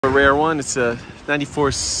A rare one. It's a 94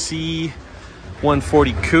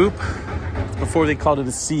 C140 Coupe. Before they called it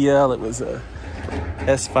a CL, it was a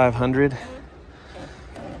S500.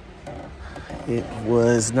 It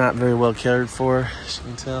was not very well cared for, as you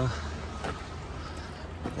can tell.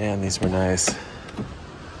 Man, these were nice.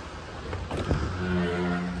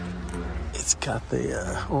 It's got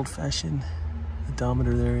the old-fashioned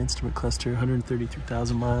odometer there, instrument cluster,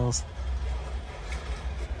 133,000 miles.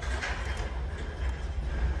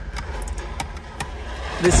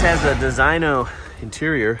 This has a Designo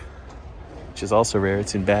interior, which is also rare.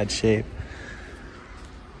 It's in bad shape.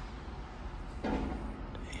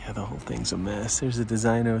 Yeah, the whole thing's a mess. There's a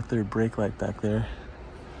Designo third brake light back there.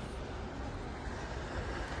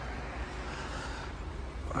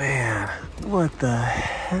 Man, what the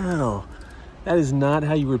hell? That is not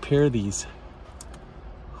how you repair these.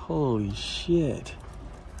 Holy shit.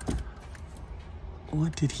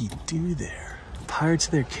 What did he do there? Pirates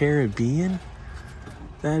of the Caribbean?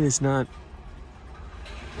 That is not...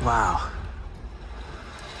 Wow.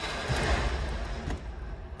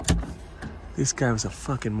 This guy was a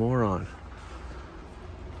fucking moron.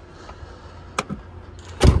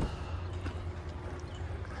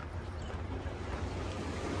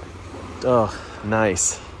 Oh,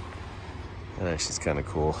 nice. That actually is kind of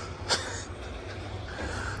cool.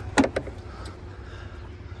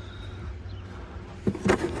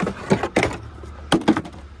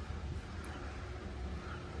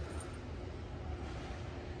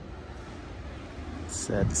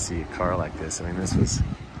 Sad to see a car like this. I mean, this was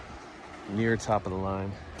near top of the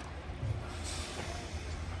line.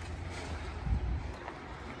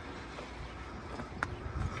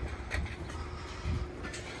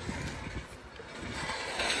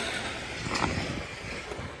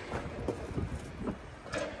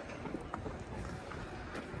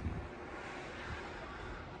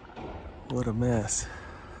 What a mess.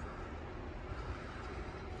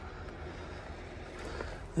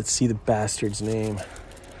 Let's see the bastard's name.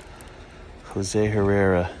 Jose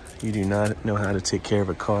Herrera. You do not know how to take care of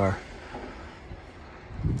a car.